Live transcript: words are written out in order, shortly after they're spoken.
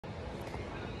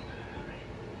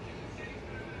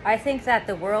I think that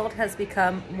the world has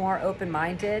become more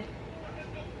open-minded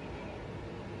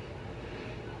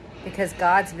because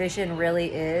God's vision really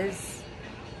is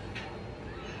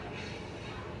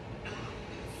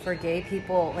for gay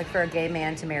people, like for a gay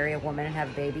man to marry a woman and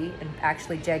have a baby and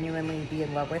actually genuinely be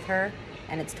in love with her.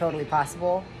 And it's totally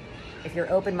possible. If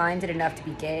you're open-minded enough to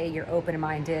be gay, you're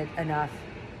open-minded enough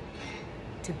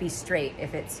to be straight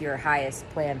if it's your highest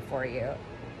plan for you.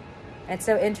 And it's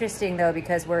so interesting though,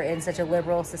 because we're in such a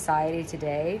liberal society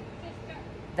today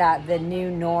that the new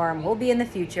norm will be in the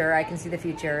future. I can see the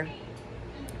future.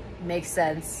 Makes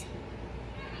sense.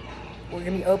 We're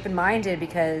gonna be open-minded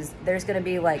because there's gonna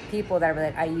be like people that are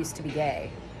like, I used to be gay.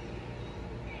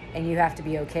 And you have to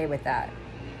be okay with that.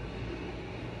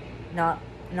 Not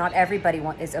everybody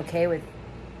is okay with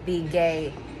being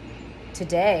gay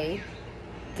today.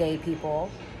 Gay people.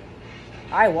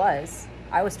 I was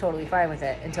totally fine with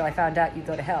it until I found out you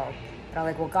go to hell. And I'm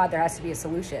like, well, God, there has to be a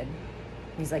solution.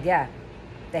 And he's like, yeah,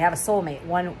 they have a soulmate,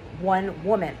 one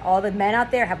woman. All the men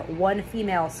out there have one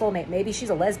female soulmate. Maybe she's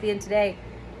a lesbian today.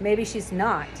 Maybe she's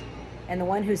not. And the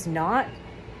one who's not,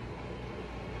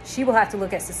 she will have to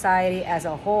look at society as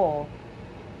a whole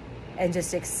and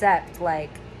just accept,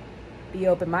 like, be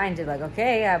open-minded. Like,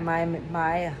 okay,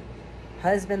 my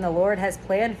husband, the Lord has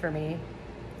planned for me,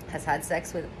 has had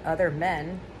sex with other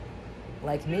men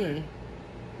like me,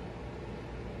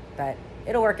 but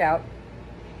it'll work out.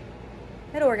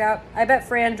 It'll work out. I bet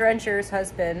Fran Drencher's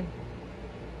husband,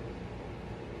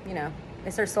 you know,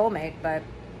 is her soulmate, but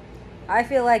I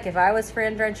feel like if I was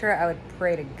Fran Drencher, I would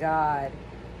pray to God,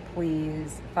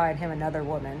 please find him another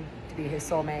woman to be his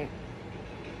soulmate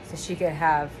so she could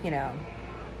have, you know,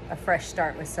 a fresh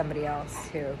start with somebody else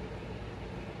who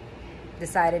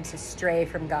decided to stray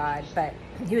from God. But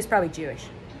he was probably Jewish,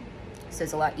 so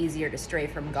it's a lot easier to stray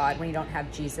from God when you don't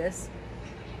have Jesus.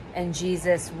 And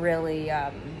Jesus really,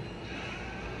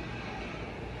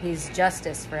 he's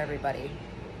justice for everybody.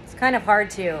 It's kind of hard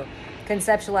to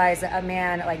conceptualize a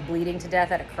man like bleeding to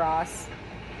death at a cross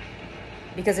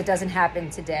because it doesn't happen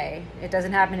today. It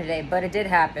doesn't happen today, but it did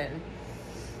happen.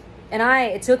 And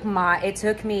it took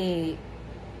me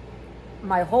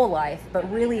my whole life, but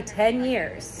really 10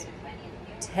 years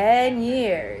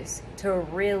to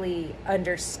really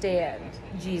understand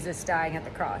Jesus dying at the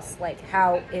cross, like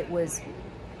how it was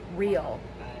real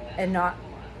and not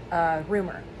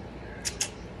rumor.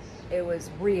 It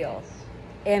was real.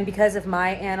 And because of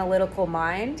my analytical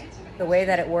mind, the way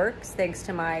that it works, thanks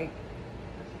to my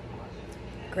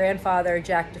grandfather,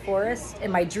 Jack DeForest,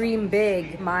 and my dream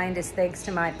big mind is thanks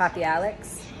to my papi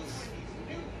Alex.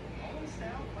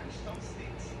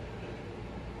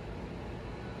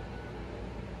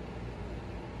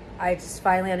 I just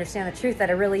finally understand the truth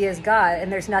that it really is God,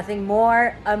 and there's nothing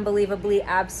more unbelievably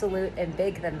absolute and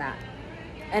big than that.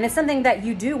 And it's something that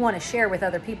you do want to share with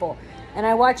other people. And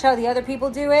I watch how the other people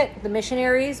do it, the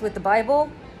missionaries with the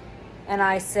Bible, and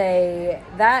I say,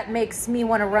 that makes me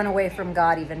want to run away from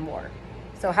God even more.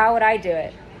 So how would I do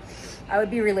it? I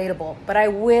would be relatable, but I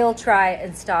will try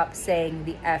and stop saying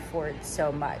the F word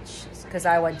so much because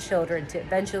I want children to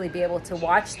eventually be able to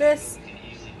watch this.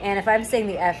 And if I'm saying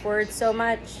the F word so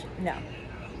much, no,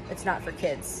 it's not for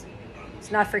kids.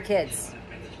 It's not for kids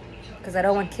because I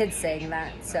don't want kids saying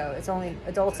that. So it's only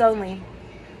adults only.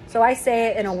 So I say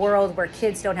it in a world where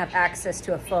kids don't have access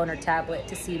to a phone or tablet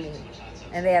to see me,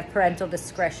 and they have parental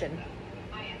discretion.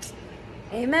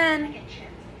 Amen.